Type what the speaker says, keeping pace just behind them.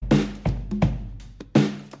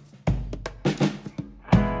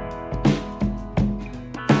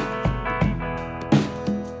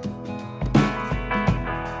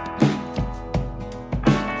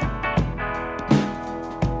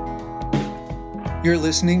You're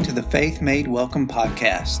listening to the Faith Made Welcome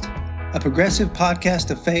podcast, a progressive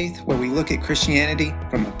podcast of faith where we look at Christianity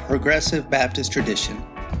from a progressive Baptist tradition.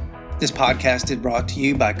 This podcast is brought to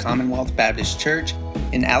you by Commonwealth Baptist Church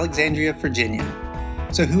in Alexandria, Virginia.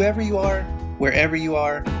 So whoever you are, wherever you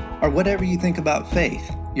are, or whatever you think about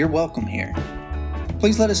faith, you're welcome here.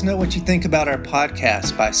 Please let us know what you think about our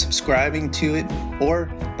podcast by subscribing to it or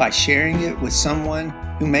by sharing it with someone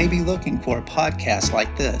who may be looking for a podcast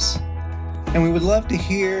like this. And we would love to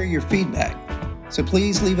hear your feedback, so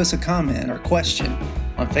please leave us a comment or question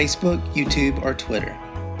on Facebook, YouTube, or Twitter.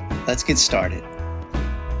 Let's get started.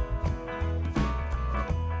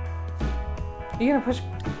 Are you gonna push?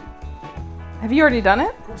 Have you already done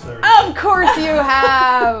it? Of course you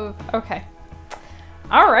have! Okay.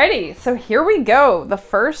 Alrighty, so here we go. The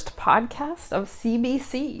first podcast of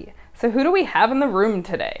CBC. So who do we have in the room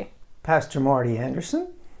today? Pastor Marty Anderson.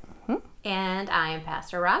 And I am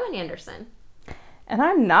Pastor Robin Anderson. And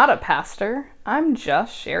I'm not a pastor. I'm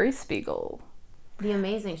just Sherry Spiegel. The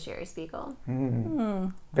amazing Sherry Spiegel.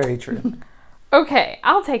 Very true. Okay,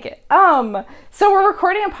 I'll take it. So we're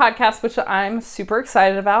recording a podcast, which I'm super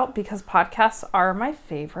excited about because podcasts are my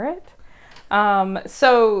favorite.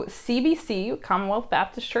 So CBC, Commonwealth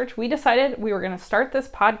Baptist Church, we decided we were going to start this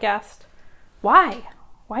podcast. Why?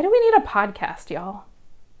 Why do we need a podcast, y'all?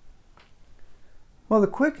 Well, the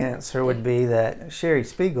quick answer would be that Sherry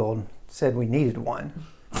Spiegel said we needed one,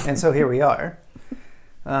 and so here we are.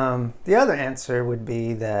 The other answer would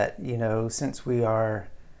be that, since we are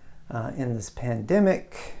in this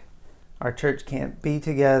pandemic, our church can't be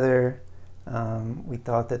together, we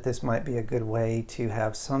thought that this might be a good way to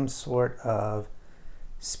have some sort of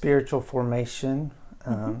spiritual formation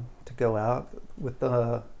to go out with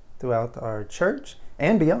throughout our church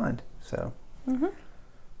and beyond. So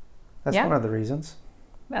that's one of the reasons.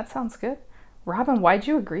 That sounds good. Robin, why'd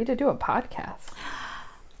you agree to do a podcast?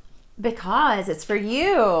 Because it's for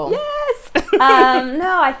you. Yes!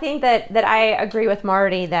 No, I think that I agree with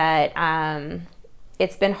Marty that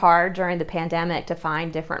it's been hard during the pandemic to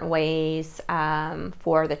find different ways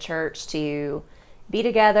for the church to be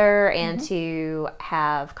together and to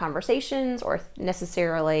have conversations or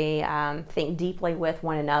necessarily think deeply with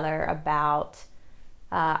one another about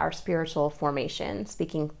our spiritual formation,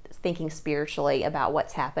 thinking spiritually about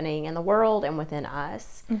what's happening in the world and within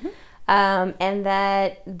us. And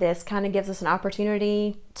that this kind of gives us an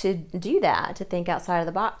opportunity to do that, to think outside of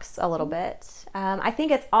the box a little bit. I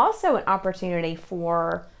think it's also an opportunity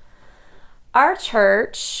for our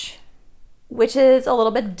church, which is a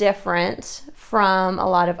little bit different from a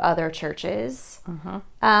lot of other churches,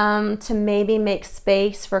 to maybe make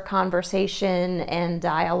space for conversation and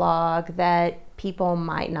dialogue that people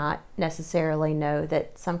might not necessarily know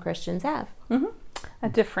that some Christians have. A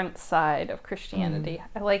different side of Christianity.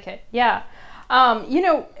 I like it. Yeah.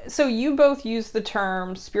 So you both use the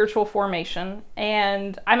term spiritual formation,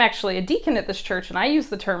 and I'm actually a deacon at this church, and I use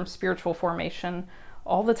the term spiritual formation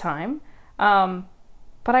all the time.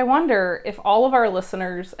 But I wonder if all of our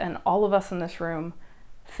listeners and all of us in this room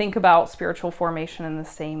think about spiritual formation in the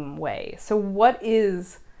same way. So what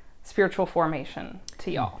is spiritual formation to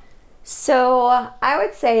y'all? So I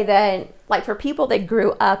would say that, like, for people that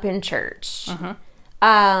grew up in church,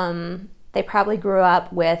 they probably grew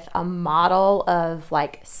up with a model of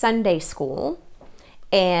like Sunday school,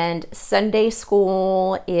 and Sunday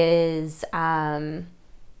school is,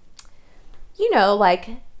 like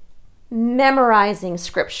memorizing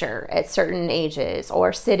scripture at certain ages,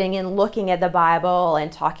 or sitting and looking at the Bible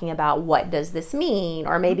and talking about what does this mean,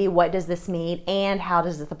 or maybe what does this mean and how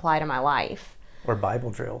does this apply to my life. Or Bible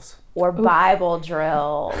drills. Bible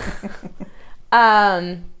drills.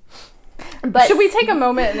 But should we take a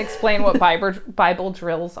moment and explain what Bible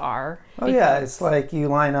drills are? Oh, yeah. It's like you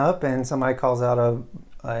line up and somebody calls out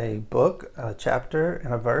a book, a chapter,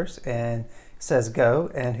 and a verse, and says go,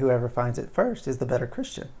 and whoever finds it first is the better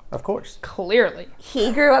Christian, of course. Clearly.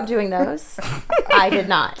 He grew up doing those. I did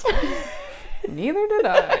not. Neither did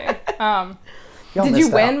I. Y'all did you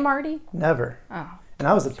missed win, out. Marty? Never. Oh. And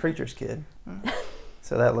I was a preacher's kid.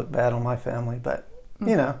 So that looked bad on my family, but,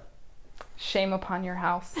 Shame upon your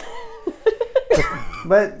house.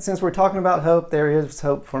 But since we're talking about hope, there is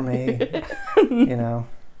hope for me.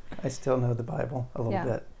 I still know the Bible a little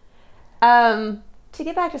bit. To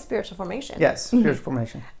get back to spiritual formation. Yes, spiritual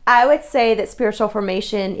formation. I would say that spiritual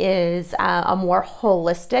formation is a more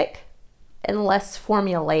holistic and less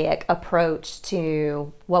formulaic approach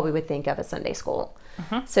to what we would think of as Sunday school.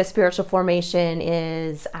 So spiritual formation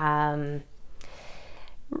is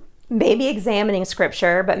maybe examining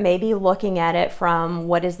scripture, but maybe looking at it from,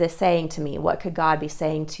 what is this saying to me? What could God be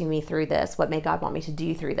saying to me through this? What may God want me to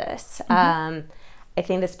do through this? I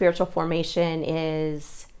think the spiritual formation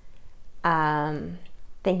is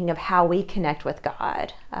thinking of how we connect with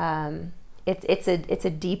God. It's a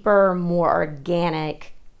deeper, more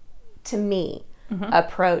organic, to me,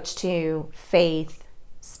 approach to faith,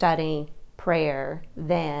 study, prayer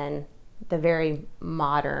than the very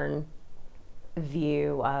modern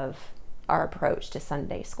view of our approach to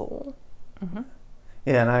Sunday school.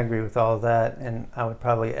 Yeah, and I agree with all of that, and I would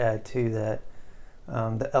probably add to that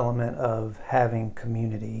the element of having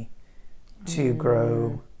community to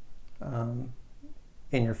grow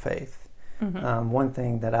in your faith. One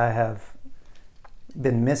thing that I have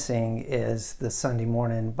been missing is the Sunday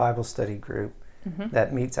morning Bible study group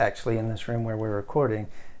that meets actually in this room where we're recording.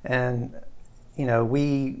 And you know,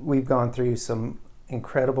 we've gone through some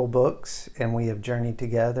incredible books, and we have journeyed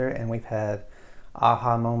together, and we've had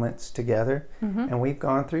aha moments together, and we've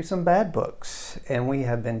gone through some bad books, and we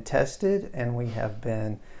have been tested, and we have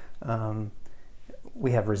been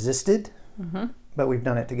we have resisted, but we've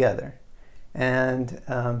done it together. And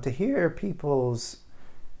to hear people's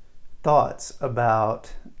thoughts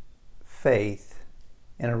about faith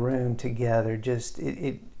in a room together, just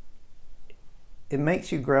it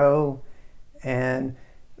makes you grow, and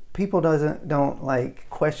people don't like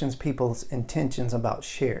questions people's intentions about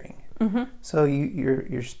sharing. So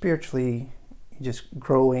you're spiritually just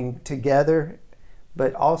growing together,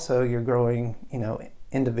 but also you're growing, you know,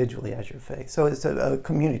 individually as your faith. So it's a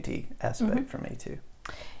community aspect for me too.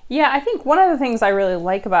 Yeah, I think one of the things I really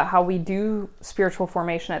like about how we do spiritual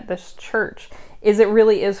formation at this church is it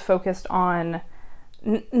really is focused on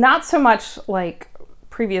not so much like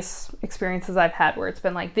previous experiences I've had where it's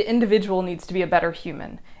been like the individual needs to be a better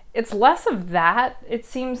human. It's less of that, it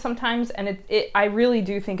seems sometimes, and I really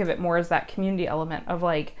do think of it more as that community element of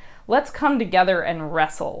like, let's come together and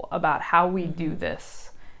wrestle about how we do this,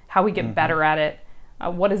 how we get better at it,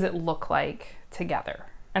 what does it look like together.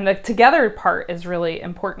 And the together part is really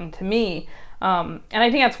important to me. And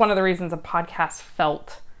I think that's one of the reasons a podcast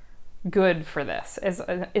felt good for this.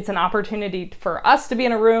 It's an opportunity for us to be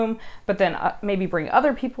in a room, but then maybe bring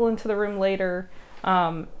other people into the room later.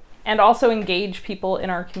 And also engage people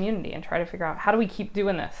in our community and try to figure out, how do we keep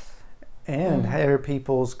doing this? And hear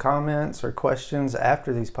people's comments or questions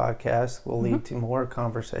after these podcasts will lead to more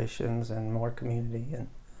conversations and more community. And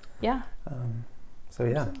yeah.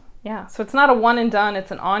 Yeah, so it's not a one and done,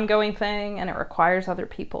 it's an ongoing thing, and it requires other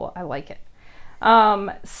people. I like it.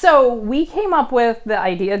 So we came up with the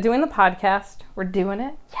idea of doing the podcast. We're doing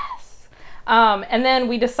it. Yes. And then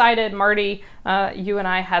we decided, Marty, you and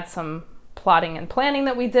I had some plotting and planning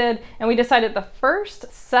that we did, and we decided the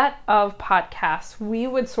first set of podcasts we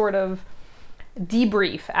would sort of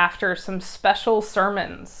debrief after some special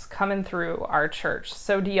sermons coming through our church.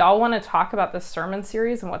 So do y'all want to talk about this sermon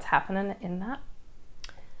series and what's happening in that?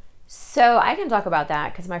 So I can talk about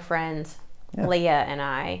that because my friend Leah and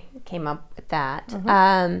I came up with that.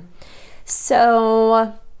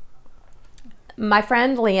 So my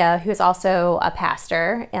friend Leah, who's also a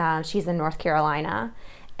pastor, she's in North Carolina,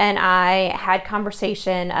 and I had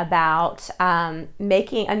conversation about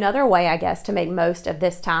making another way, I guess, to make most of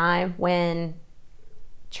this time when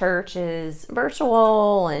church is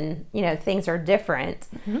virtual and, you know, things are different.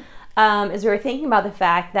 As we were thinking about the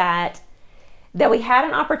fact that we had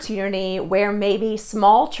an opportunity where maybe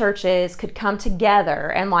small churches could come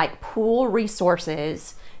together and like pool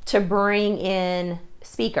resources to bring in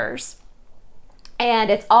speakers. And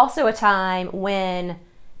it's also a time when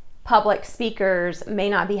public speakers may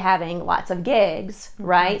not be having lots of gigs,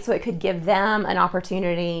 right? So it could give them an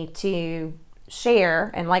opportunity to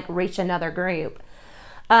share and like reach another group.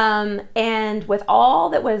 And with all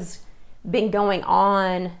that was been going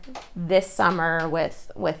on this summer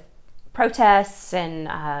with protests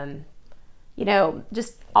and, you know,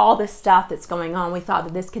 just all this stuff that's going on, we thought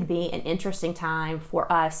that this could be an interesting time for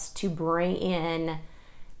us to bring in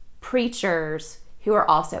preachers who are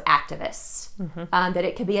also activists. That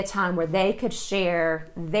it could be a time where they could share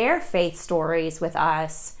their faith stories with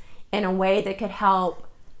us in a way that could help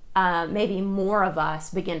maybe more of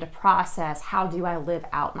us begin to process, how do I live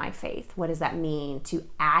out my faith? What does that mean to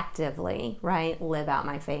actively, right, live out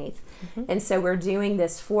my faith? And so we're doing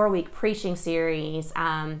this 4-week preaching series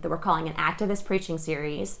that we're calling an activist preaching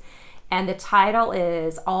series. And the title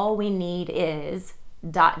is All We Need Is ...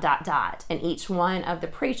 And each one of the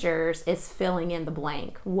preachers is filling in the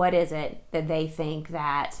blank. What is it that they think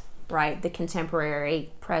that, right, the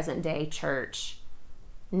contemporary present day church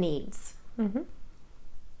needs?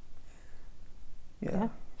 Yeah.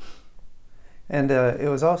 And it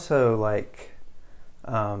was also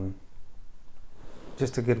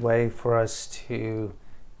just a good way for us to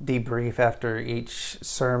debrief after each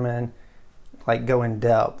sermon, go in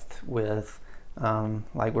depth with,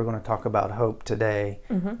 we're going to talk about hope today,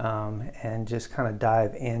 and just kind of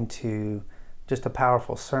dive into just a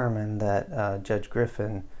powerful sermon that Judge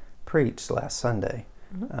Griffin preached last Sunday.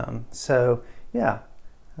 So, yeah,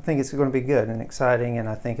 I think it's going to be good and exciting, and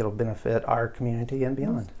I think it'll benefit our community and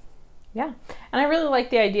beyond. Yeah. And I really like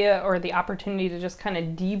the idea or the opportunity to just kind of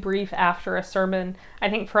debrief after a sermon. I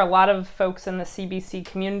think for a lot of folks in the CBC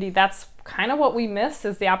community, that's kind of what we miss,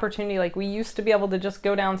 is the opportunity. We used to be able to just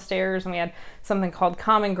go downstairs and we had something called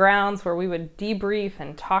Common Grounds where we would debrief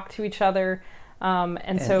and talk to each other. And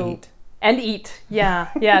eat. Yeah,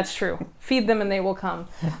 it's true. Feed them and they will come.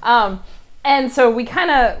 And so we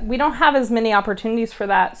don't have as many opportunities for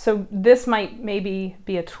that. So this might maybe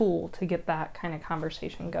be a tool to get that kind of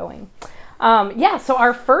conversation going. So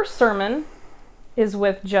our first sermon is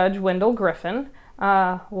with Judge Wendell Griffin.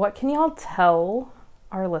 What can y'all tell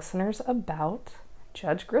our listeners about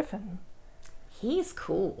Judge Griffin? He's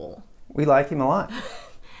cool. We like him a lot.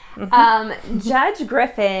 Judge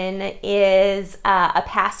Griffin is a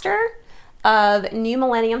pastor of New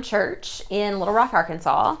Millennium Church in Little Rock,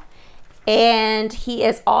 Arkansas. And he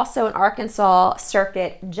is also an Arkansas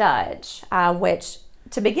circuit judge, which,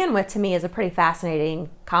 to begin with, to me is a pretty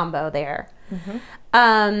fascinating combo there.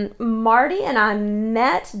 Marty and I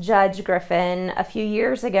met Judge Griffin a few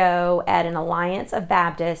years ago at an Alliance of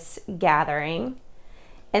Baptists gathering.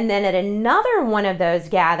 And then at another one of those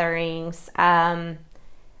gatherings, I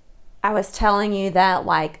was telling you that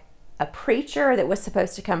a preacher that was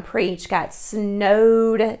supposed to come preach got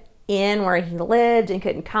snowed in where he lived and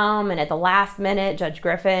couldn't come, and at the last minute Judge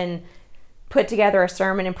Griffin put together a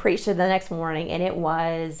sermon and preached it the next morning, and it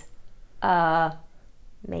was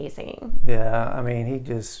amazing. Yeah, I mean,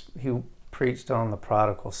 he preached on the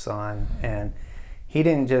prodigal son, and he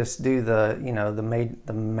didn't just do the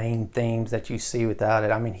main themes that you see without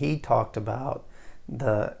it. I mean, he talked about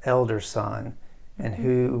the elder son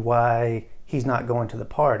and why he's not going to the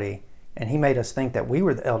party. And he made us think that we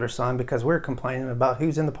were the elder son because we were complaining about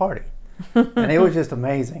who's in the party. And it was just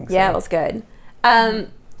amazing. Yeah, it was good. I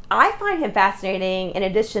find him fascinating in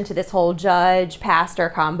addition to this whole judge-pastor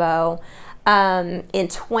combo. In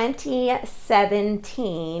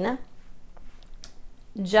 2017,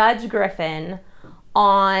 Judge Griffin,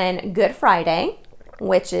 on Good Friday,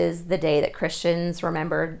 which is the day that Christians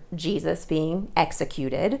remembered Jesus being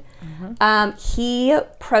executed, he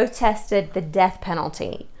protested the death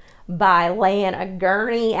penalty by laying a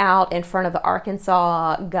gurney out in front of the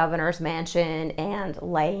Arkansas governor's mansion and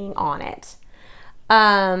laying on it.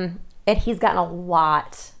 And he's gotten a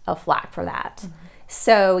lot of flack for that.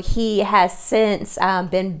 So he has since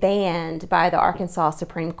been banned by the Arkansas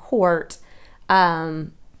Supreme Court,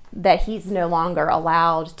 that he's no longer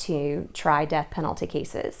allowed to try death penalty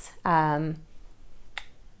cases. But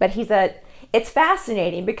it's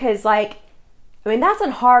fascinating because that's a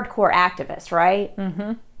hardcore activist, right?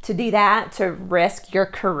 To do that, to risk your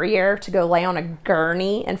career to go lay on a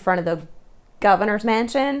gurney in front of the governor's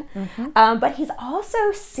mansion. But he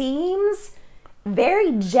also seems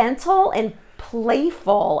very gentle and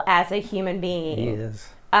playful as a human being. He is.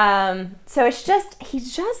 So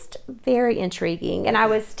he's just very intriguing. And I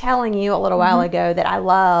was telling you a little while ago that I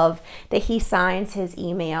love that he signs his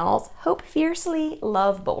emails, Hope Fiercely,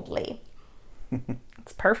 Love Boldly.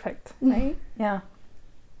 It's perfect, right? Yeah.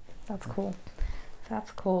 That's cool.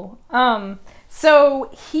 So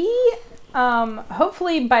he,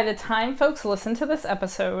 hopefully by the time folks listen to this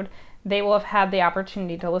episode, they will have had the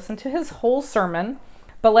opportunity to listen to his whole sermon,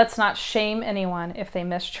 but let's not shame anyone if they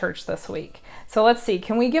miss church this week. So let's see,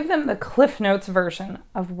 can we give them the Cliff Notes version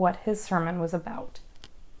of what his sermon was about?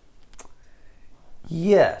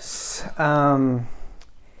 Yes.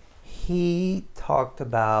 He talked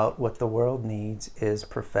about what the world needs is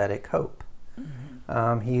prophetic hope.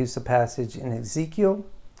 He used a passage in Ezekiel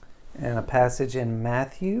and a passage in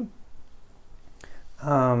Matthew.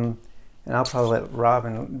 And I'll probably let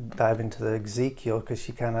Robin dive into the Ezekiel because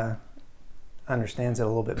she kind of understands it a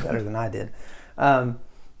little bit better than I did.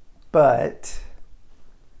 But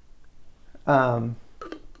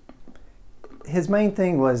his main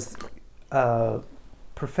thing was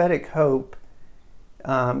prophetic hope.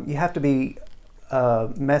 You have to be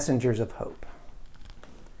messengers of hope.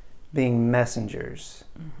 Being messengers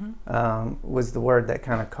was the word that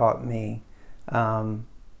kind of caught me.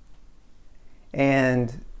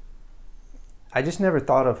 And I just never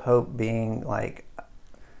thought of hope being like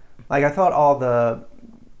I thought all the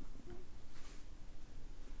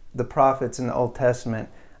prophets in the Old Testament,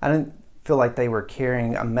 I didn't feel like they were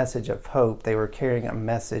carrying a message of hope. They were carrying a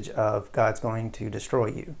message of God's going to destroy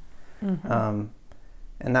you.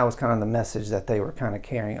 And that was kind of the message that they were kind of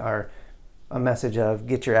carrying, or a message of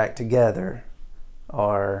get your act together,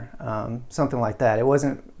 or something like that. It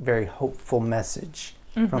wasn't a very hopeful message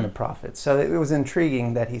from the prophets. So it was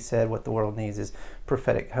intriguing that he said what the world needs is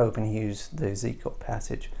prophetic hope, and he used the Ezekiel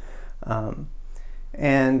passage.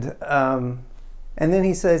 And then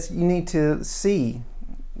he says you need to see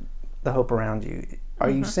the hope around you. Are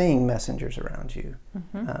you seeing messengers around you?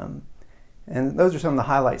 And those are some of the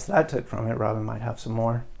highlights that I took from it. Robin might have some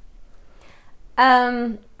more.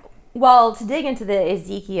 Well, to dig into the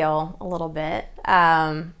Ezekiel a little bit,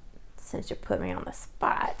 since you put me on the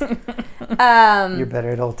spot. You're better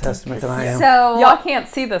at Old Testament than I am. So y'all can't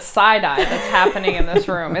see the side eye that's happening in this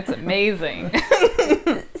room. It's amazing.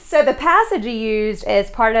 So the passage you used is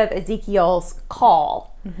part of Ezekiel's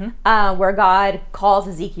call, where God calls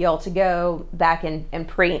Ezekiel to go back and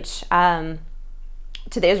preach to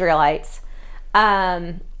the Israelites.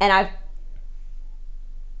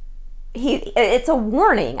 It's a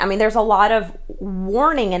warning. I mean, there's a lot of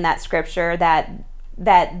warning in that scripture that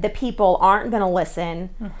the people aren't going to listen.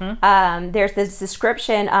 There's this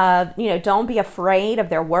description of, don't be afraid of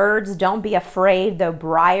their words. Don't be afraid though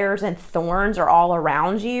briars and thorns are all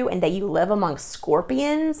around you and that you live among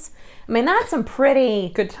scorpions. I mean, that's some pretty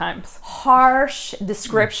good times, harsh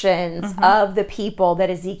descriptions of the people that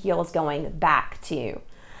Ezekiel is going back to.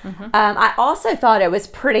 I also thought it was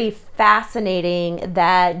pretty fascinating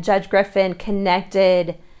that Judge Griffin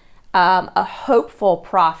connected a hopeful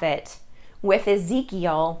prophet with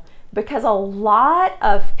Ezekiel, because a lot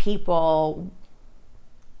of people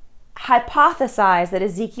hypothesize that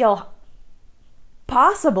Ezekiel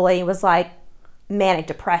possibly was like manic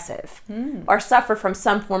depressive or suffered from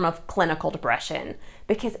some form of clinical depression,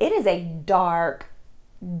 because it is a dark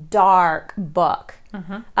book.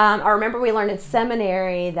 I remember we learned in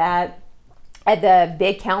seminary that at the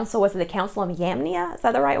big council, was it the Council of Yamnia? Is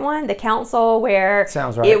that the right one? The council where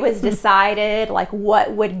sounds right. It was decided like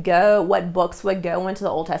what books would go into the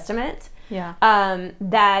Old Testament. Yeah.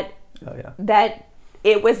 That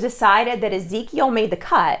it was decided that Ezekiel made the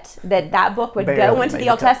cut, that book would go into the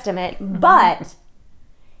Old Testament, but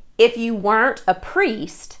if you weren't a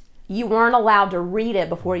priest, you weren't allowed to read it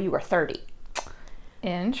before you were 30.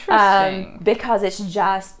 Interesting. Because it's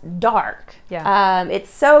just dark. Yeah. It's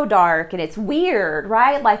so dark and it's weird,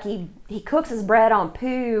 right? Like he cooks his bread on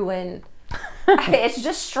poo, and it's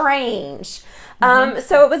just strange.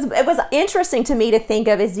 So it was interesting to me to think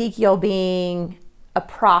of Ezekiel being a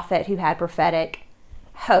prophet who had prophetic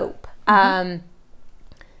hope. But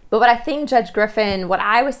what I think Judge Griffin, what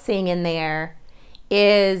I was seeing in there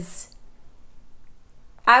is,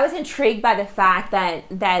 I was intrigued by the fact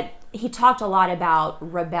that he talked a lot about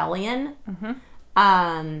rebellion,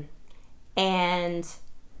 and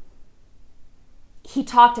he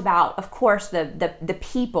talked about, of course, the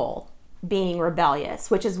people being rebellious,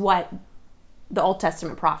 which is what the Old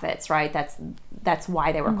Testament prophets, right? That's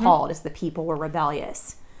why they were called, is the people were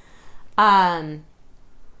rebellious. And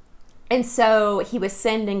so he was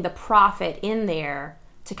sending the prophet in there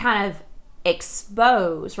to kind of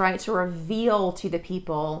expose, right, to reveal to the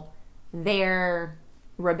people their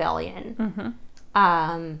rebellion.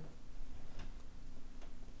 And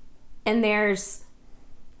there's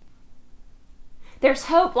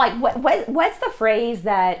hope. Like what's the phrase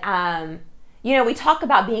that we talk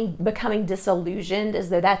about becoming disillusioned as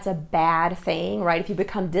though that's a bad thing, right? If you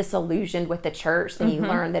become disillusioned with the church, then you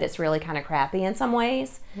learn that it's really kind of crappy in some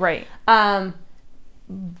ways, right?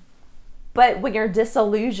 But when you're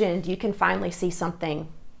disillusioned, you can finally see something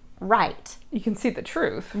right. You can see the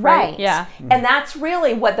truth. Right. Yeah. And that's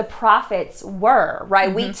really what the prophets were,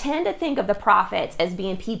 right? We tend to think of the prophets as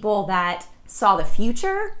being people that saw the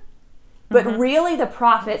future, but really the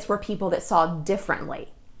prophets were people that saw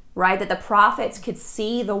differently, right? That the prophets could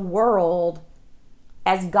see the world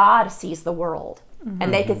as God sees the world.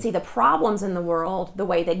 And they could see the problems in the world the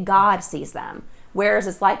way that God sees them. Whereas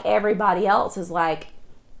it's like everybody else is like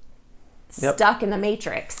stuck in the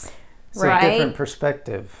matrix. It's a different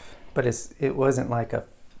perspective, but it wasn't like a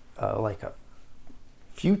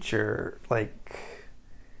future, like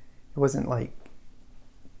it wasn't like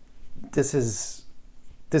this is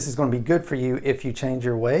going to be good for you if you change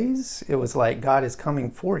your ways. It was like God is coming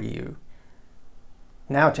for you.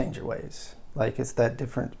 Now change your ways. Like it's that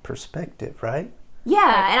different perspective, right?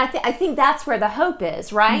 Yeah, and I think that's where the hope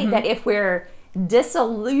is, right? That if we're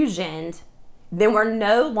disillusioned, then we're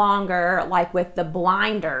no longer like with the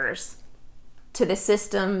blinders to the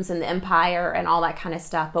systems and the empire and all that kind of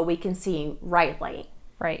stuff, but we can see rightly.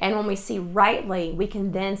 Right. And when we see rightly, we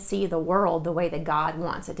can then see the world the way that God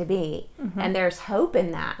wants it to be. And there's hope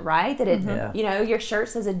in that, right? That it, you know, your shirt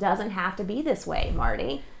says it doesn't have to be this way,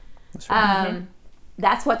 Marty. That's right.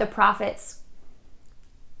 That's what the prophets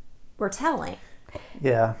were telling.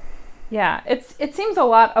 Yeah, it seems a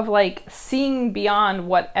lot of like seeing beyond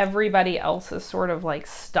what everybody else is sort of like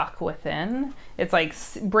stuck within. It's like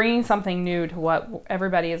bringing something new to what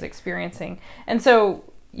everybody is experiencing. And so,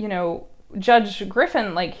 you know, Judge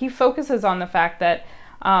Griffin, like, he focuses on the fact that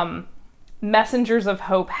messengers of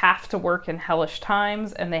hope have to work in hellish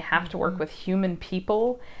times, and they have to work with human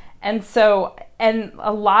people. And so, and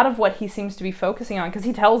a lot of what he seems to be focusing on, because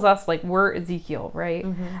he tells us, like, we're Ezekiel, right?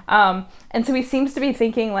 And so he seems to be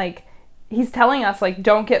thinking, like, he's telling us, like,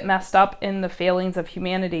 don't get messed up in the failings of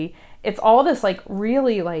humanity. It's all this, like,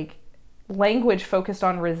 really, like, language focused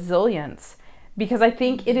on resilience, because I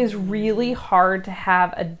think it is really hard to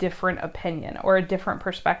have a different opinion or a different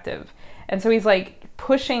perspective. And so he's, like,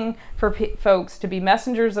 pushing for folks to be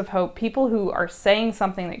messengers of hope, people who are saying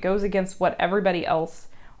something that goes against what everybody else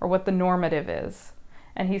or what the normative is.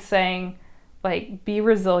 And he's saying, like, be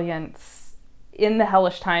resilient in the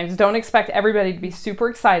hellish times. Don't expect everybody to be super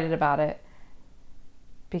excited about it,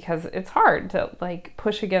 because it's hard to, like,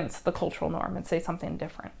 push against the cultural norm and say something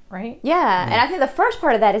different, right? Yeah, and I think the first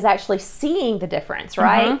part of that is actually seeing the difference,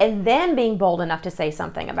 right? And then being bold enough to say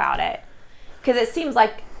something about it. Because it seems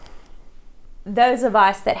like those of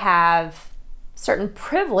us that have certain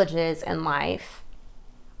privileges in life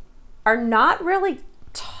are not really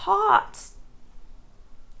taught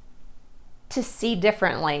to see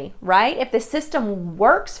differently, right? If the system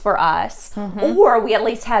works for us, or we at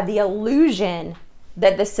least have the illusion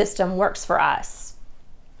that the system works for us,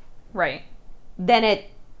 right, then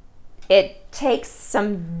it takes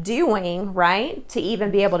some doing, right, to even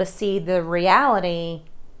be able to see the reality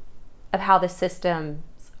of how the systems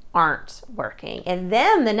aren't working. And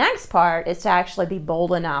then the next part is to actually be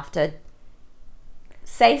bold enough to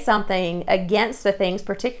say something against the things,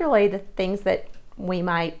 particularly the things that we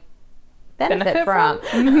might benefit from.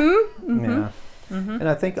 Yeah. And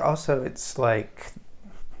I think also it's like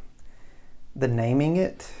the naming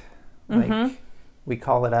it, like we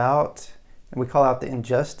call it out, and we call out the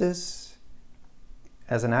injustice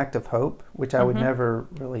as an act of hope, which I would never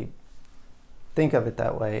really think of it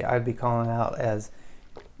that way. I'd be calling out as,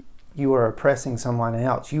 you are oppressing someone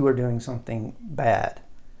else, you are doing something bad.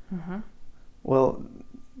 Well,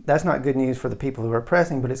 that's not good news for the people who are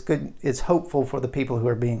oppressing, but it's hopeful for the people who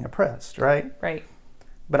are being oppressed, right? Right.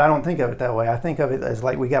 But I don't think of it that way. I think of it as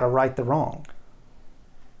like, we got to right the wrong.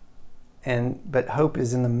 But hope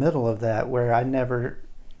is in the middle of that, where I never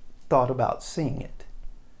thought about seeing it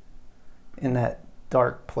in that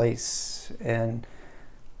dark place, and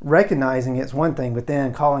recognizing it's one thing, but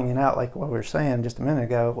then calling it out, like what we were saying just a minute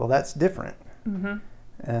ago. Well, that's different.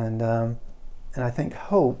 And I think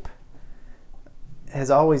hope has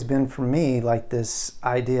always been for me like this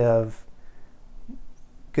idea of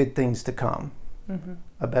good things to come,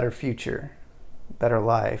 a better future, better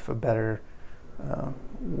life, a better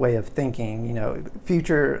way of thinking, you know,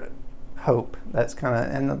 future hope. That's kind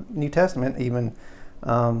of, and the New Testament even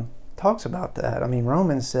talks about that. I mean,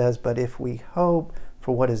 Romans says, but if we hope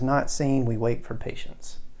for what is not seen, we wait for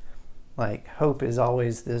patience. Like, hope is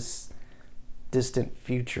always this distant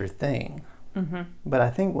future thing. But I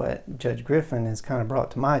think what Judge Griffin has kind of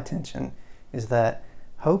brought to my attention is that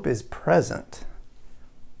hope is present.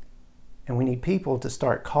 And we need people to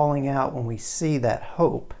start calling out when we see that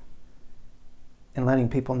hope, and letting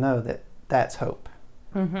people know that that's hope.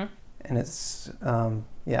 And it's,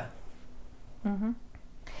 yeah,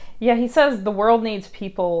 he says the world needs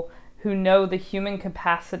people who know the human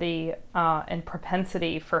capacity and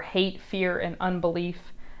propensity for hate, fear, and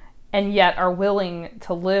unbelief, and yet are willing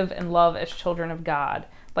to live and love as children of God.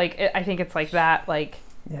 Like, I think it's like that. Like,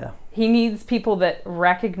 he needs people that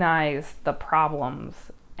recognize the problems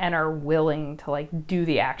and are willing to, like, do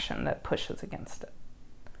the action that pushes against it.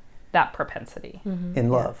 That propensity. In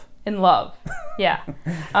love. In love. Yeah.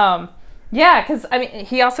 Because, I mean,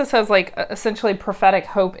 he also says, like, essentially prophetic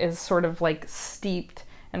hope is sort of, like, steeped,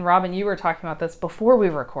 and Robin, you were talking about this before we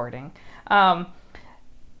were recording.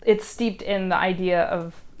 It's steeped in the idea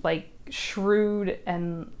of, like, shrewd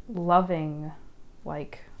and loving,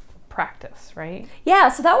 like, practice, right? Yeah,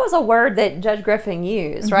 so that was a word that Judge Griffin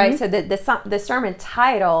used, right? So the sermon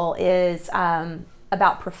title is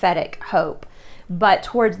about prophetic hope. But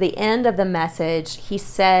towards the end of the message, he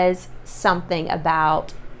says something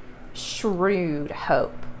about shrewd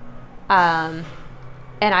hope. And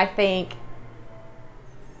I think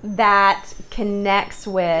that connects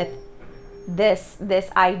with this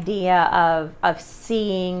idea of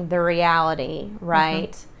seeing the reality,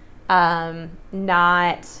 right?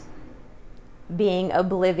 Not being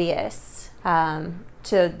oblivious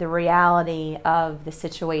to the reality of the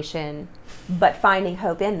situation, but finding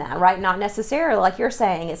hope in that, right? Not necessarily, like you're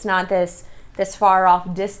saying, it's not this far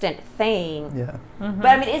off, distant thing. Yeah. But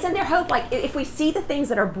I mean, isn't there hope? Like, if we see the things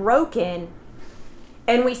that are broken,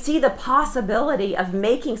 and we see the possibility of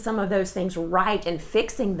making some of those things right and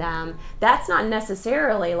fixing them, that's not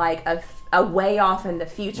necessarily like a way off in the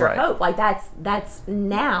future Right. hope. Like, that's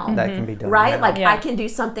now. That can be done. Right? now. Like, Yeah. I can do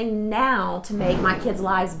something now to make my kids'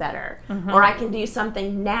 lives better. Or I can do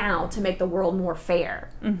something now to make the world more fair.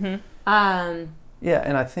 Yeah,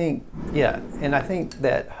 and I think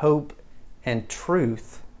that hope and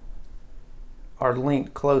truth are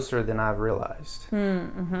linked closer than I've realized.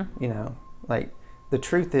 You know, like, the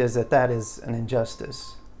truth is that is an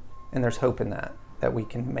injustice, and there's hope in that we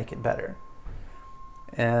can make it better.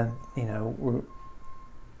 And, you know,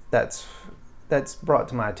 that's brought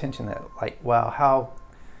to my attention that, like, wow,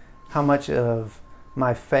 how much of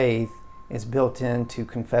my faith is built into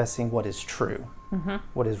confessing what is true,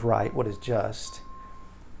 what is right, what is just.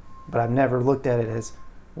 But I've never looked at it as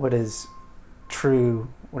what is true,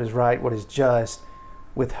 what is right, what is just,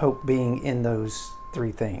 with hope being in those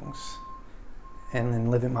three things. And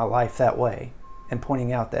then living my life that way and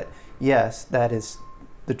pointing out that, yes, that is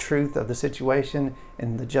the truth of the situation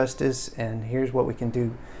and the justice, and here's what we can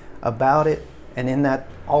do about it. And in that,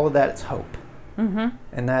 all of that is hope.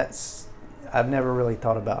 And I've never really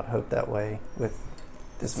thought about hope that way with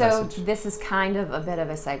this message. So this is kind of a bit of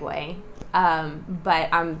a segue, but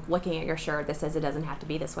I'm looking at your shirt that says it doesn't have to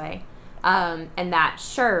be this way. And that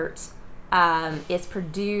shirt is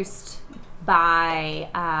produced by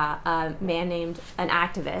another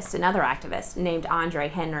activist named Andre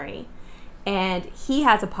Henry. And he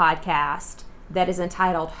has a podcast that is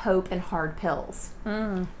entitled Hope and Hard Pills.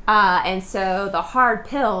 And so the hard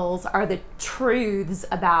pills are the truths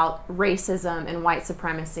about racism and white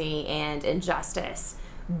supremacy and injustice.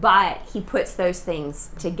 But he puts those things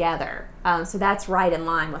together. So that's right in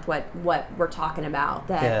line with what we're talking about,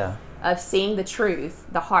 that of seeing the truth,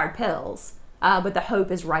 the hard pills. But the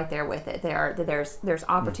hope is right there with it. There's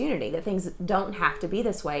opportunity. That things don't have to be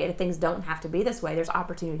this way. And if things don't have to be this way, there's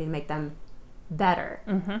opportunity to make them better.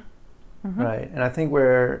 Right. And I think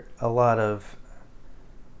where a lot of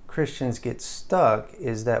Christians get stuck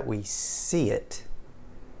is that we see it,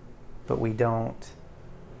 but we don't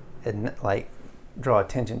draw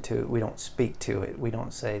attention to it. We don't speak to it. We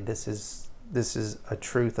don't say this is a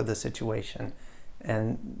truth of the situation,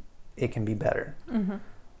 and it can be better.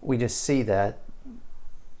 We just see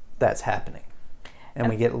that's happening, and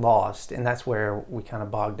we get lost, and that's where we kind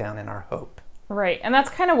of bog down in our hope. Right. And that's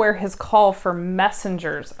kind of where his call for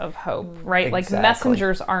messengers of hope, right? Exactly. Like,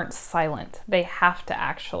 messengers aren't silent. They have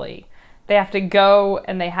to go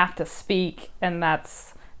and they have to speak, and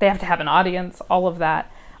they have to have an audience, all of that.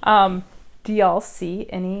 Do y'all see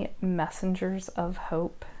any messengers of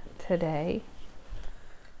hope today?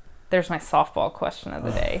 There's my softball question of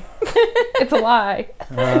the day. It's a lie.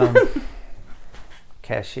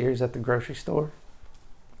 Cashiers at the grocery store.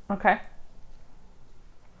 Okay.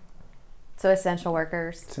 So essential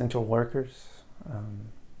workers. Essential workers.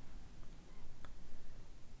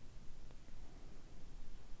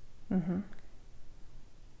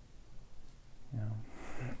 You know,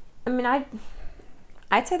 I mean,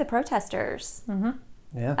 I'd say the protesters.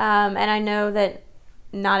 yeah. And I know that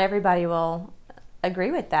not everybody will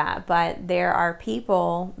agree with that, but there are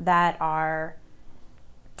people that are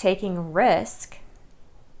taking risk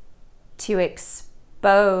to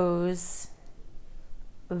expose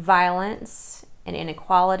violence and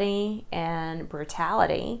inequality and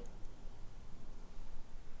brutality.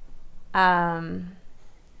 And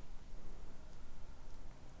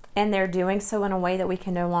they're doing so in a way that we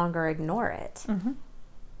can no longer ignore it.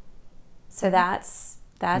 So that's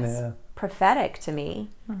prophetic to me.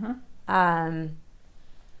 I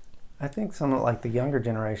think some of like the younger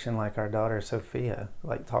generation, like our daughter Sophia,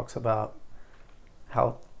 like talks about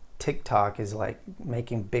how TikTok is like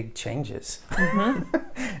making big changes.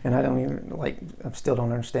 And I don't even I still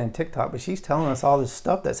don't understand TikTok, but she's telling us all this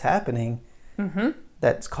stuff that's happening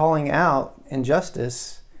that's calling out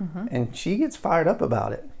injustice, and she gets fired up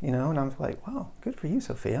about it, you know, and I'm like, wow, good for you,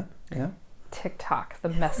 Sophia, you know. TikTok, the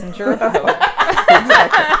messenger of hope.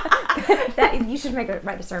 That, you should write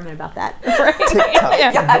a sermon about that. Right? TikTok.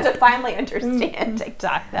 Yeah. You'll have to finally understand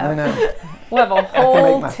TikTok, though. I know. We'll have a make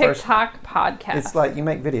whole my first- TikTok podcast. It's like you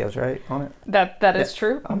make videos, right, on it? that is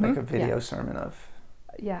true. I'll make a video sermon of.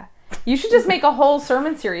 Yeah. You should just make a whole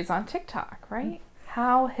sermon series on TikTok, right?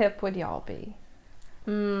 How hip would y'all be?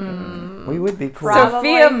 We would be cool. Probably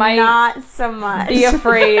Sophia might not so much. be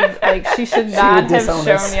afraid, like she should not would have disown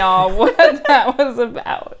shown us. y'all what that was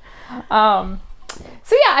about.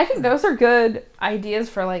 So yeah, I think those are good ideas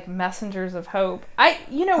for like messengers of hope.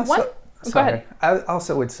 Go ahead. I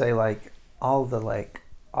also would say like all the like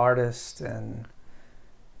artists and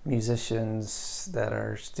musicians that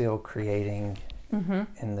are still creating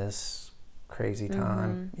in this crazy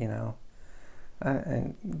time, you know,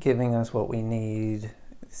 and giving us what we need,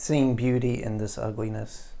 seeing beauty in this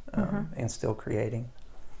ugliness, and still creating.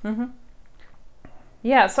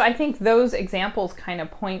 Yeah, so I think those examples kind of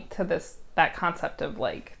point to that concept of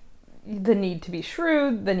like the need to be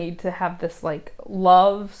shrewd, the need to have this like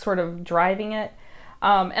love sort of driving it.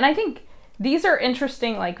 And I think these are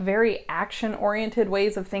interesting, like very action-oriented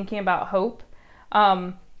ways of thinking about hope.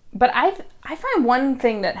 But I find one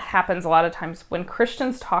thing that happens a lot of times when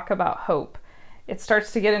Christians talk about hope, it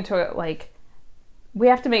starts to get into it like we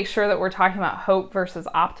have to make sure that we're talking about hope versus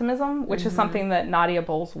optimism, which is something that Nadia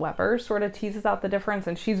Bowles-Weber sort of teases out the difference.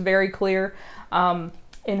 And she's very clear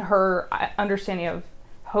in her understanding of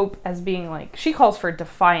hope as being like, she calls for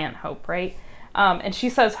defiant hope, right? And she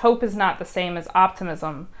says hope is not the same as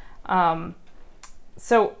optimism.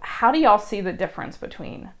 So how do y'all see the difference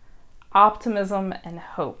between optimism and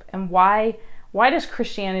hope? And why does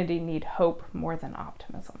Christianity need hope more than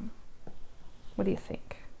optimism? What do you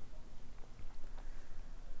think?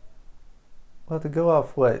 Well, to go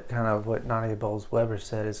off what Nadia Bowles-Weber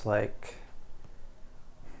said is like,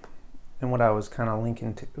 and what I was kind of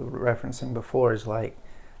referencing before is like,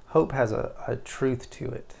 hope has a truth to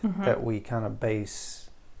it that we kind of base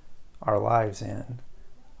our lives in.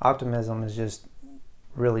 Optimism is just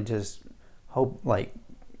really just hope, like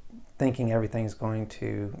thinking everything's going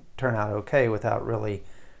to turn out okay without really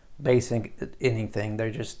basing anything.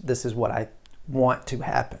 They're just, this is what I want to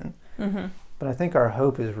happen. But I think our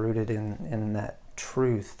hope is rooted in that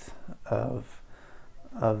truth of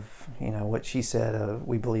you know what she said.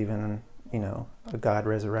 We believe in, you know, a God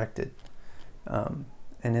resurrected, and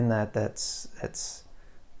in that's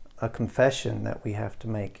a confession that we have to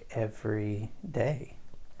make every day.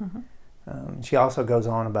 She also goes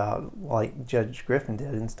on about, like Judge Griffin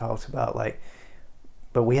did, and talks about like,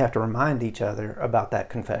 but we have to remind each other about that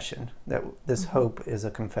confession, that this hope is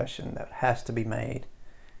a confession that has to be made.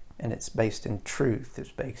 And it's based in truth,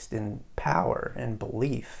 it's based in power and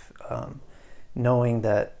belief, knowing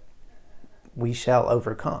that we shall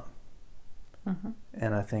overcome.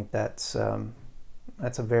 And I think that's a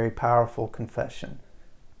very powerful confession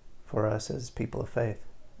for us as people of faith.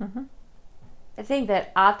 I think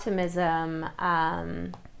that optimism,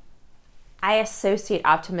 I associate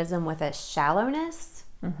optimism with a shallowness.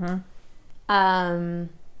 And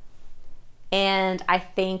I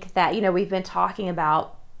think that, you know, we've been talking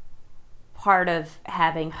about part of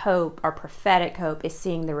having hope or prophetic hope is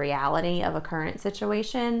seeing the reality of a current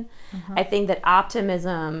situation. I think that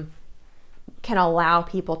optimism can allow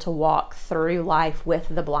people to walk through life with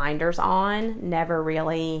the blinders on, never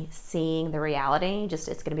really seeing the reality. Just,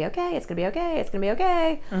 it's going to be okay, it's going to be okay, it's going to be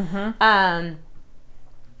okay.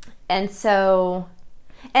 And so,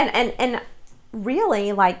 and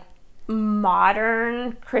really, like,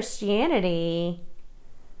 modern Christianity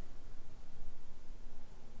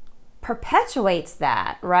perpetuates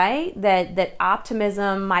that, right? That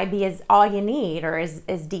optimism might be all you need, or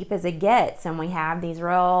as deep as it gets. And we have these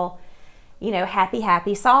real, you know,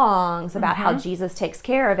 happy songs about how Jesus takes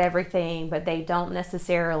care of everything, but they don't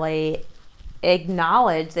necessarily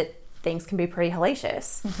acknowledge that things can be pretty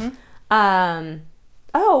hellacious.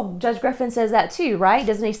 Judge Griffin says that too, right?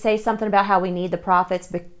 Doesn't he say something about how we need the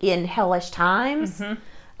prophets in hellish times?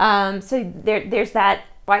 So there's that.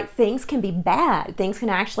 Right, things can be bad. Things can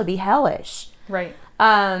actually be hellish. Right.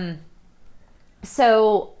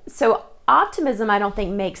 So optimism, I don't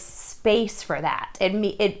think, makes space for that.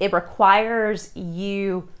 It requires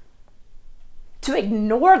you to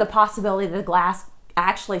ignore the possibility that the glass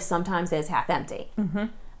actually sometimes is half empty.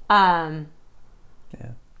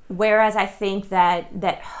 Whereas I think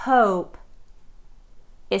that hope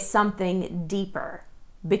is something deeper,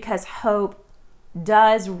 because hope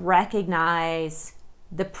does recognize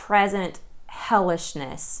the present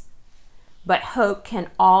hellishness, but hope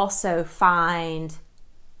can also find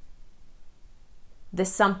the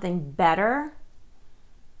something better,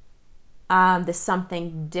 the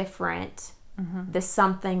something different, the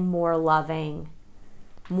something more loving,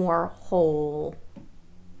 more whole.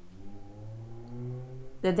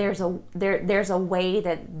 That there's a way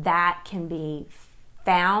that can be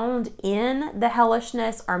found in the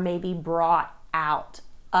hellishness, or maybe brought out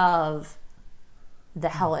of the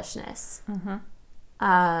hellishness.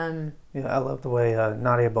 Yeah, I love the way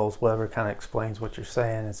Nadia Bolz-Weber kind of explains what you're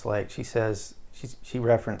saying. It's like she says, she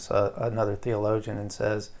referenced another theologian and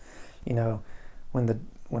says, you know, when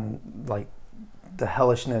like the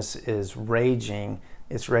hellishness is raging,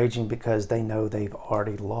 it's raging because they know they've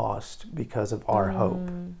already lost because of our hope.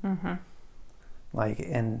 Mm-hmm. Like,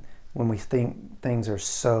 and when we think things are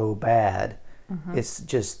so bad, it's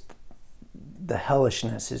just the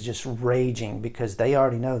hellishness is just raging because they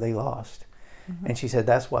already know they lost. And she said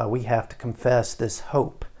that's why we have to confess this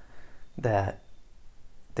hope that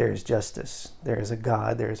there is justice, there is a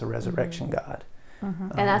God, there is a resurrection God.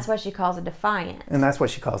 And that's what she calls a defiant. And that's what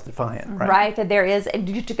she calls defiant, right? Right? That there is, and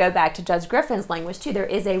to go back to Judge Griffin's language too, there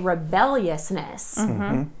is a rebelliousness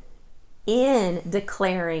in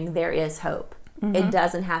declaring there is hope. It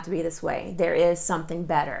doesn't have to be this way. There is something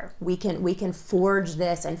better. We can forge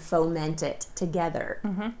this and foment it together.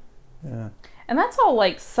 Yeah. And that's all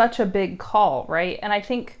like such a big call, right? And I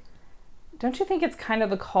think, don't you think it's kind of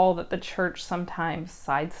the call that the church sometimes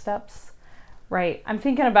sidesteps, right? I'm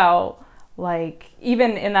thinking about like,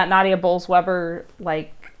 even in that Nadia Bolz-Weber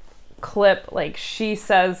like clip, like she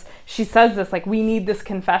says this, like, we need this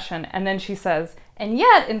confession. And then she says, and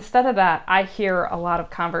yet instead of that, I hear a lot of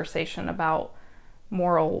conversation about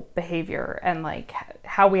moral behavior and like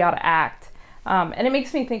how we ought to act. And it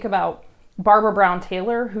makes me think about Barbara Brown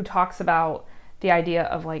Taylor, who talks about the idea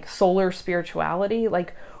of like solar spirituality.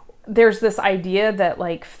 Like there's this idea that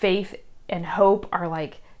like faith and hope are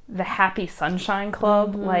like the happy sunshine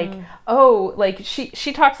club. Like, oh, like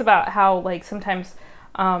she talks about how like sometimes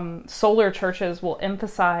solar churches will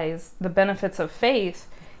emphasize the benefits of faith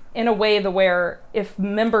in a way where if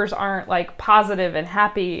members aren't like positive and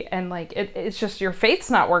happy and like it's just your faith's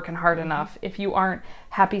not working hard enough if you aren't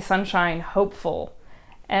happy sunshine hopeful.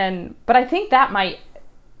 But I think that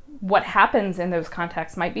what happens in those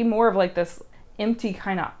contexts might be more of like this empty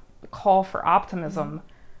kind of call for optimism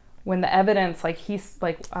when the evidence, like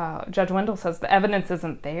Judge Wendell says, the evidence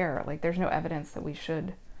isn't there. Like there's no evidence that we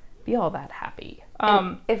should be all that happy.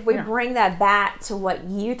 If we bring that back to what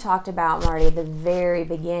you talked about, Marty, at the very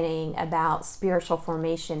beginning about spiritual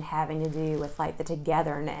formation having to do with like the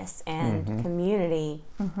togetherness and community,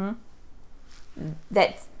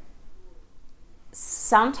 that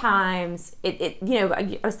sometimes it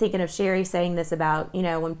I was thinking of Sherry saying this about,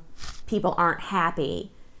 when people aren't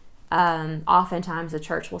happy, oftentimes the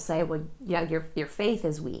church will say, well, your faith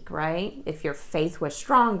is weak, right? If your faith was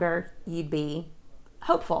stronger, you'd be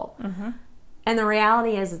hopeful. And the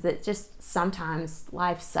reality is that just sometimes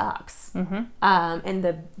life sucks. And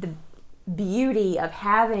the beauty of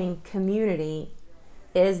having community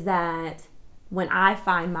is that when I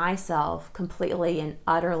find myself completely and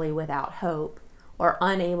utterly without hope or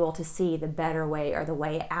unable to see the better way or the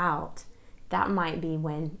way out, that might be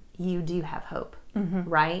when you do have hope,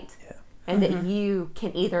 right? Yeah. And that you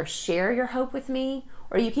can either share your hope with me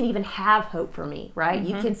or you can even have hope for me, right?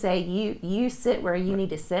 You can say, you sit where you need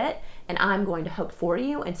to sit, and I'm going to hope for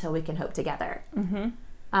you until we can hope together.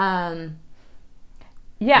 I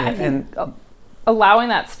think allowing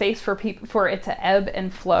that space for people, for it to ebb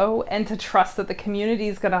and flow, and to trust that the community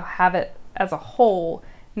is going to have it as a whole.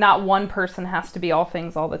 Not one person has to be all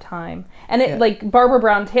things all the time. And like Barbara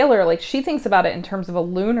Brown Taylor, like she thinks about it in terms of a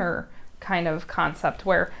lunar kind of concept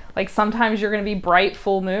where like sometimes you're going to be bright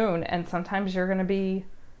full moon and sometimes you're going to be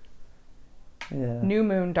new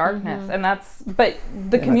moon darkness. And but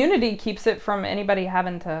the community keeps it from anybody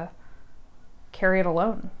having to carry it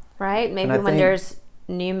alone. Right? Maybe when there's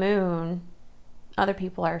new moon, other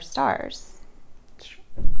people are stars.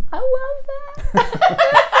 I love that.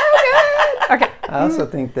 So good. Okay. I also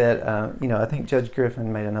think that, I think Judge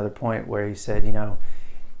Griffin made another point where he said,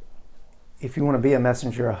 if you want to be a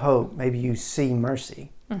messenger of hope, maybe you see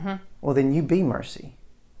mercy. Well, then you be mercy.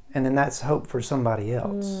 And then that's hope for somebody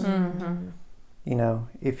else.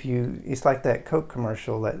 It's like that Coke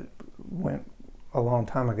commercial that went a long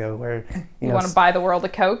time ago where, you want to buy the world a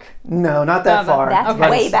Coke? No, not that far. That's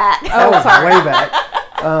way back. That was way back.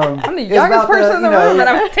 I'm the youngest person in the room, and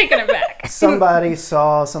I'm taking it back. Somebody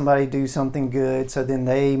saw somebody do something good, so then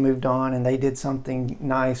they moved on and they did something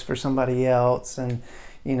nice for somebody else, and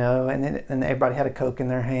and everybody had a Coke in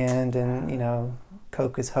their hand, and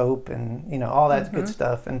Coke is hope, and all that good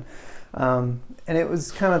stuff, and it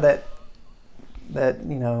was kind of that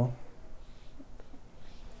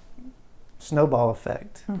snowball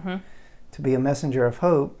effect. To be a messenger of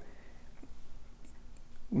hope,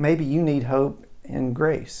 maybe you need hope in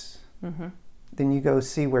grace. Then you go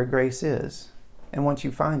see where grace is, and once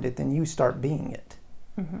you find it, then you start being it.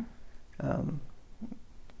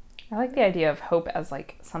 I like the idea of hope as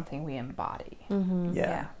like something we embody.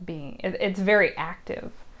 Yeah. It's very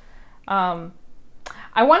active.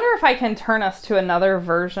 I wonder if I can turn us to another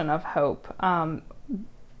version of hope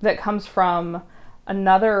that comes from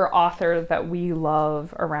another author that we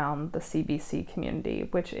love around the CBC community,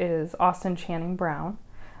 which is Austin Channing Brown,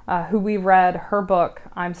 who we read her book,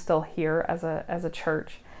 I'm Still Here, as a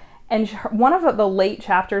church. And one of the late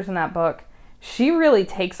chapters in that book, she really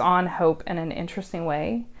takes on hope in an interesting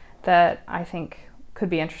way that I think could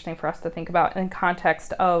be interesting for us to think about in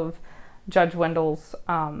context of Judge Wendell's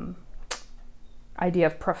idea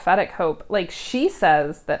of prophetic hope. Like, she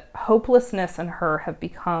says that hopelessness and her have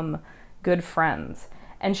become good friends.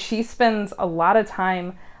 And she spends a lot of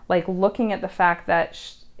time like looking at the fact that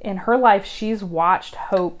in her life, she's watched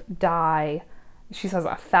hope die. She says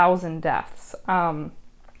 1,000 deaths. And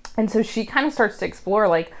so she kind of starts to explore,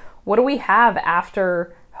 like, what do we have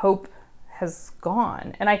after hope has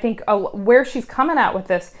gone? And I think where she's coming at with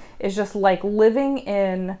this is just like living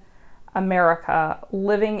in America,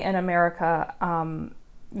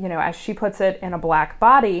 as she puts it, in a black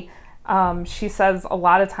body. She says a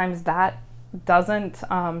lot of times that doesn't,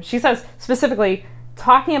 she says specifically,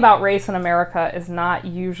 talking about race in America is not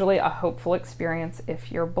usually a hopeful experience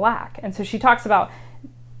if you're black. And so she talks about,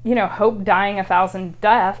 hope dying 1,000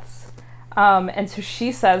 deaths. And so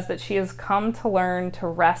she says that she has come to learn to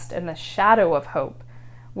rest in the shadow of hope,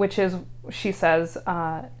 which is, she says,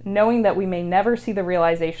 knowing that we may never see the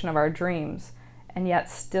realization of our dreams and yet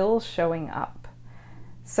still showing up.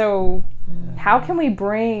 So how can we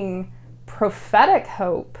bring prophetic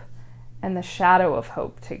hope and the shadow of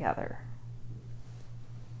hope together?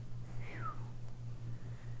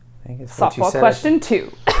 I think it's softball question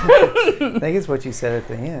 2. I think it's what you said at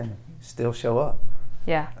the end. Still show up.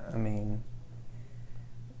 Yeah. I mean,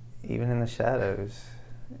 even in the shadows,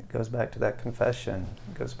 it goes back to that confession.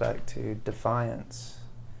 It goes back to defiance.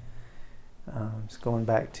 It's going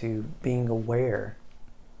back to being aware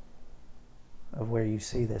of where you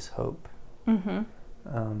see this hope.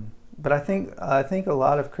 But I think a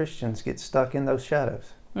lot of Christians get stuck in those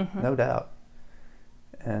shadows, no doubt.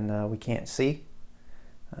 And we can't see.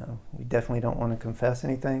 We definitely don't want to confess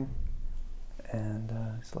anything. And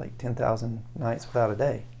it's like 10,000 nights without a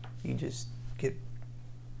day. You just get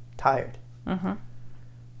tired.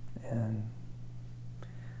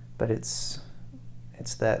 But it's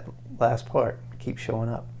that last part. Keep showing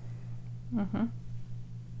up.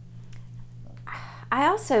 I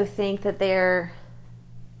also think that there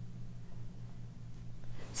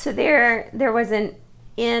was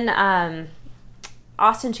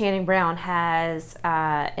Austin Channing Brown has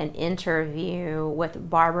an interview with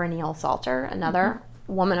Barbara Neal Salter, another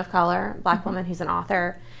woman of color, black woman who's an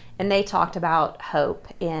author, and they talked about hope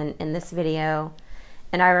in this video.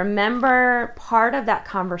 And I remember part of that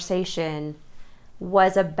conversation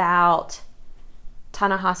was about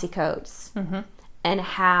Ta-Nehisi Coates and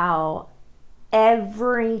how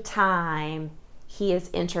every time he is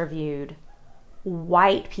interviewed,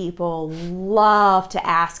 white people love to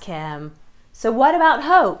ask him, so what about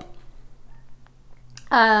hope?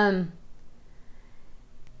 And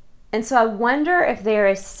so I wonder if there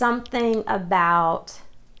is something about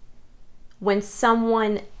when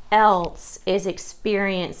someone else is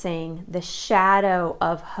experiencing the shadow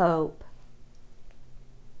of hope,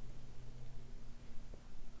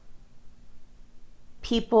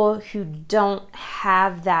 people who don't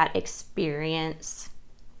have that experience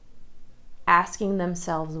asking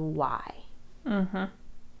themselves why.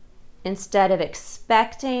 Instead of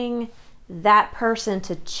expecting that person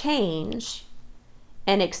to change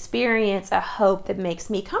and experience a hope that makes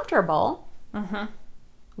me comfortable,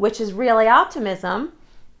 which is really optimism,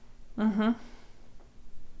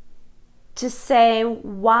 to say,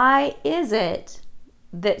 why is it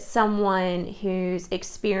that someone whose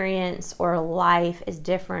experience or life is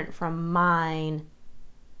different from mine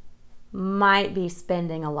might be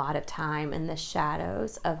spending a lot of time in the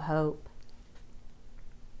shadows of hope?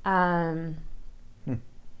 And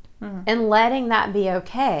letting that be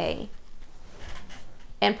okay,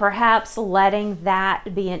 and perhaps letting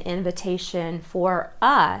that be an invitation for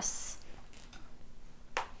us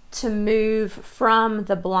to move from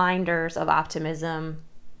the blinders of optimism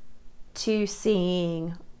to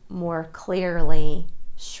seeing more clearly,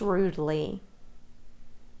 shrewdly,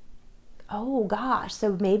 oh gosh,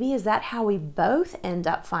 so maybe is that how we both end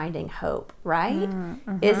up finding hope, right?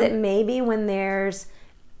 Is it maybe when there's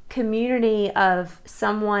community of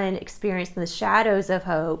someone experiencing the shadows of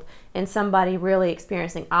hope and somebody really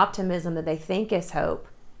experiencing optimism that they think is hope,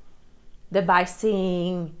 that by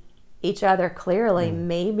seeing each other clearly,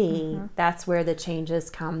 maybe that's where the changes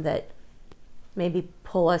come that maybe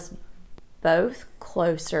pull us both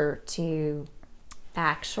closer to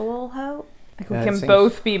actual hope. Like Yeah, we it can seems-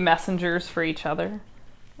 both be messengers for each other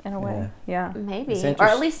in a way. Yeah. Maybe, It's or at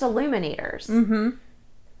interest- least illuminators. Mm-hmm.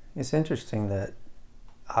 It's interesting that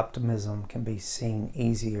optimism can be seen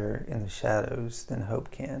easier in the shadows than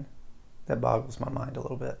hope can. That boggles my mind a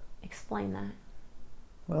little bit. Explain that.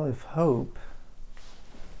 Well, if hope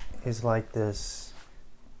is like this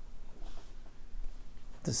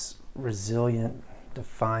resilient,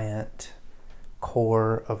 defiant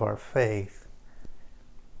core of our faith,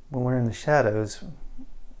 when we're in the shadows,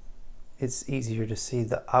 it's easier to see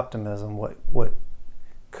the optimism, what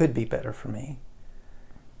could be better for me,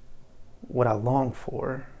 what I long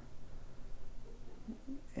for.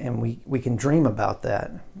 And we can dream about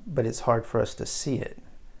that, but it's hard for us to see it.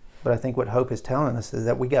 But I think what hope is telling us is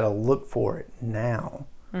that we got to look for it now.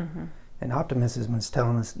 Mm-hmm. And optimism is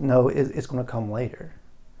telling us, no, it's going to come later.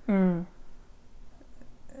 Mm.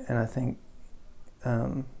 And I think,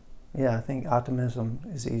 I think optimism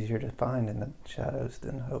is easier to find in the shadows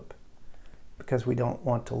than hope. Because we don't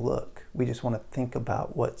want to look. We just want to think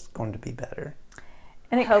about what's going to be better.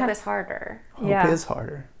 And it Hope kind is harder. Hope Yeah. is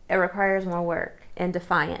harder. It requires more work and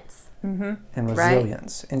defiance. Mm-hmm. And Right.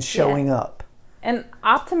 resilience. And showing up. And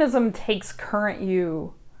optimism takes current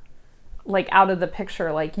you like out of the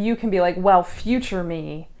picture. Like you can be like, well, future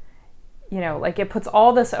me, like it puts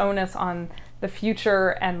all this onus on the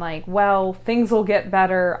future and like, well, things will get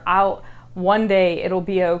better. One day it'll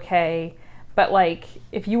be okay. But like,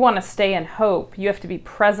 if you want to stay in hope, you have to be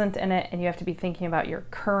present in it and you have to be thinking about your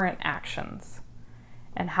current actions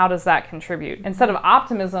and how does that contribute? Instead of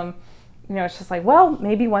optimism, it's just like, well,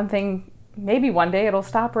 maybe one day it'll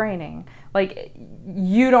stop raining. Like,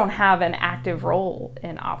 you don't have an active role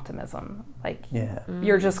in optimism. Like,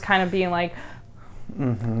 you're just kind of being like,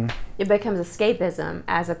 Mm-hmm. It becomes escapism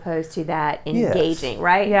as opposed to that engaging,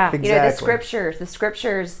 right? Yeah. Exactly. The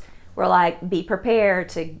scriptures were like, be prepared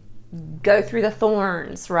to go through the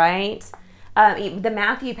thorns, right? The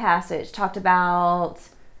Matthew passage talked about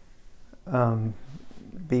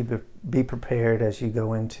Be prepared as you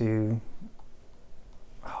go into.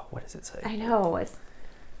 Oh, what does it say? I know.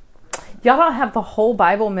 y'all don't have the whole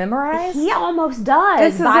Bible memorized? He almost does.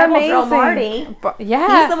 This is Bible amazing. drill Marty.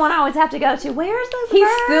 Yeah. He's the one I always have to go to. Where's this He's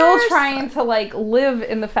verse? still trying to like live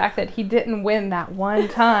in the fact that he didn't win that one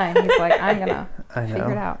time. He's like, I'm gonna I know.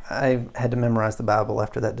 figure it out. I had to memorize the Bible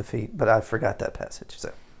after that defeat, but I forgot that passage.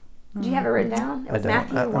 So Do you have it written down? It I was don't.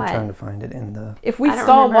 Matthew I'm what? trying to find it in the. If we I don't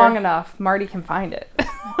stall remember. long enough, Marty can find it.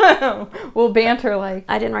 We'll banter like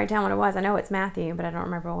I didn't write down what it was. I know it's Matthew, but I don't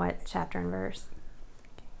remember what chapter and verse.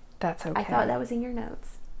 that's okay. I thought that was in your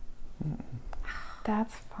notes.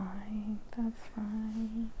 That's fine. That's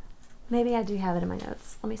fine. Maybe I do have it in my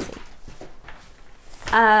notes. Let me see.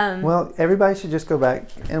 Um, Well, everybody should just go back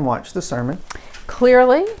and watch the sermon,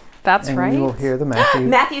 Clearly, that's and right. you will hear the Matthew.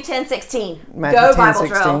 Matthew 10:16. Matthew Go 10, Bible 16.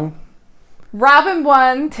 drill. Robin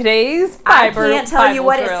won today's I Bible. can't tell you Bible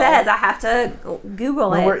what drill. it says. I have to Google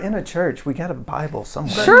When it. we're in a church, we got a Bible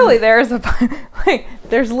somewhere. Surely there's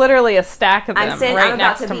there's literally a stack of them I'm right about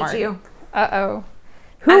next to to beat Marty. you. Uh-oh.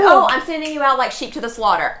 I'm sending you out like sheep to the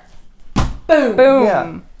slaughter. Boom. Boom.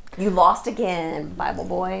 Yeah. You lost again, Bible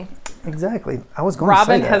boy. Exactly. I was going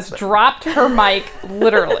Robin to say that. has dropped her mic,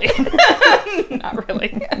 literally. Not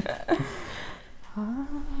really.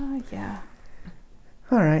 Yeah.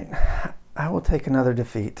 All right. I will take another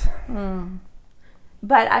defeat.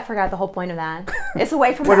 But I forgot the whole point of that. It's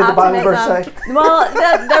away from What the did the Bible verse optimism. say?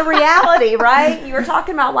 Well, the reality, right? You were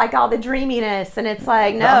talking about like all the dreaminess, and it's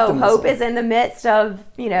like, no, optimism. hope is in the midst of,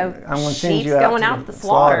 I'm gonna send sheep you out going to out the the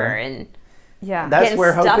slaughter slaughter. and Yeah. That's getting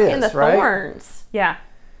where hope stuck is, in the right? thorns. Yeah.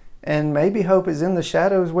 And maybe hope is in the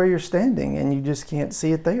shadows where you're standing, and you just can't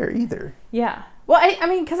see it there either. Yeah. Well, I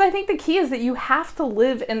mean, because I think the key is that you have to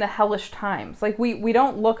live in the hellish times. Like, we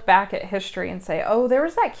don't look back at history and say, oh, there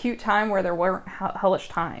was that cute time where there weren't hellish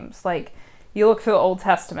times. Like, you look through the Old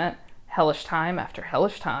Testament, hellish time after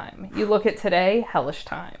hellish time. You look at today, hellish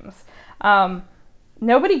times.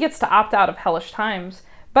 Nobody gets to opt out of hellish times.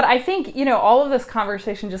 But I think, all of this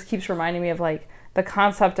conversation just keeps reminding me of, like, the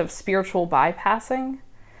concept of spiritual bypassing.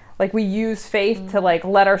 Like, we use faith to, like,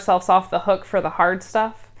 let ourselves off the hook for the hard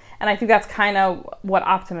stuff. And I think that's kind of what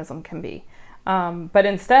optimism can be. But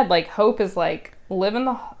instead, like, hope is like live in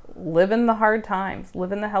the hard times,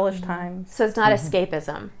 live in the hellish times. So it's not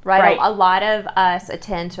escapism, right? Right. A lot of us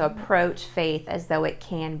attend to approach faith as though it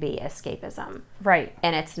can be escapism, Right.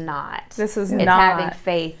 and it's not. This is It's not having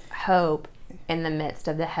faith, hope in the midst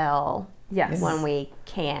of the hell Yes. when we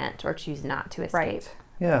can't or choose not to escape. Right.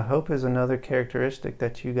 Yeah, hope is another characteristic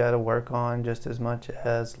that you got to work on just as much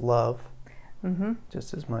as love. Mm-hmm.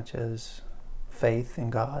 just as much as faith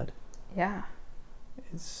in God. Yeah.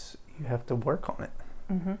 You have to work on it.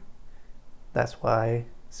 Mm-hmm. That's why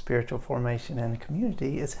spiritual formation in a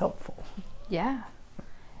community is helpful. Yeah.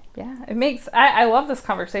 Yeah. It makes, I love this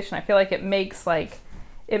conversation. I feel like it makes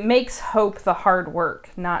hope the hard work,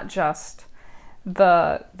 not just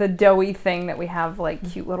the doughy thing that we have like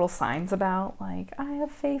cute little signs about, like, I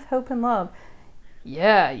have faith, hope, and love.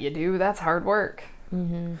 Yeah, you do. That's hard work.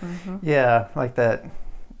 Mm-hmm. Mm-hmm. Yeah, like that,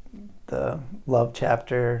 the love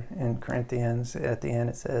chapter in Corinthians, at the end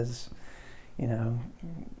it says,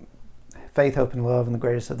 faith, hope, and love, and the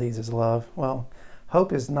greatest of these is love. Well,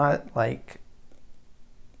 hope is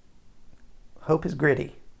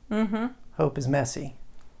gritty. Mm-hmm. Hope is messy.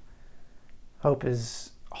 Hope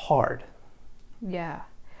is hard. Yeah.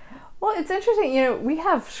 Well, it's interesting, we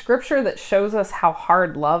have scripture that shows us how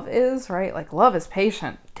hard love is, right? Like, love is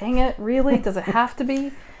patient. Dang it, really? Does it have to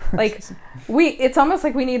be? Like, it's almost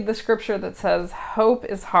like we need the scripture that says, hope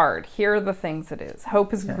is hard. Here are the things it is.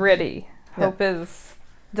 Hope is gritty. Hope is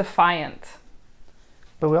defiant.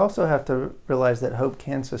 But we also have to realize that hope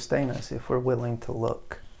can sustain us if we're willing to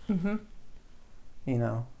look. Mm-hmm.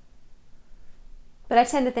 But I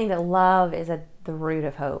tend to think that love is the root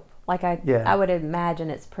of hope. Like I would imagine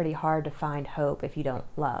it's pretty hard to find hope if you don't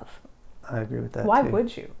love. I agree with that. Why too.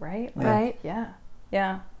 would you, right? Yeah. Right? Yeah.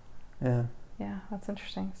 Yeah. Yeah. Yeah, that's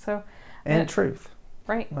interesting. So, And truth.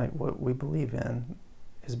 Right. Like what we believe in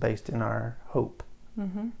is based in our hope.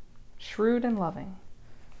 Mm-hmm. Shrewd and loving.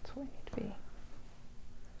 That's what we need to be.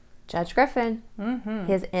 Judge Griffin, Mm-hmm.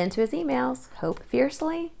 his end to his emails: hope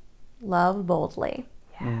fiercely, love boldly.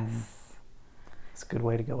 Yes. It's a good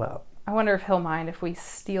way to go out. I wonder if he'll mind if we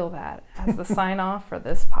steal that as the sign off for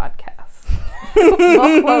this podcast.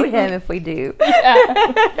 We'll quote him if we do.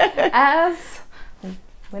 Yeah. As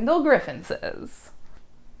Wendell Griffin says.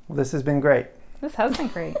 Well, this has been great. This has been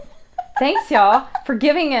great. Thanks, y'all, for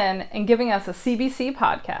giving in and giving us a CBC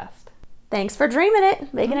podcast. Thanks for dreaming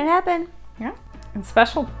it, making it happen. Yeah. And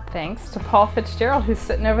special thanks to Paul Fitzgerald, who's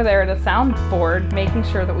sitting over there at a soundboard making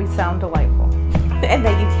sure that we sound delightful. And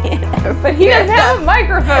that you can't. But he doesn't have a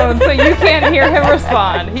microphone, so you can't hear him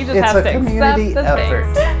respond. He just has to accept community the effort.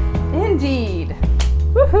 things. Indeed.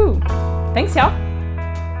 Woohoo. Thanks, y'all.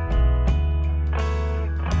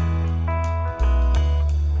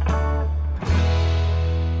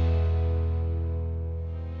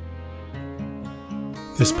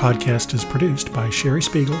 This podcast is produced by Sherry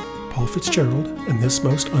Spiegel, Paul Fitzgerald, and This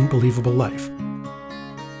Most Unbelievable Life.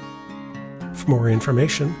 For more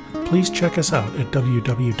information, please check us out at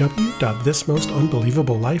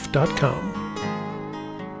www.thismostunbelievablelife.com.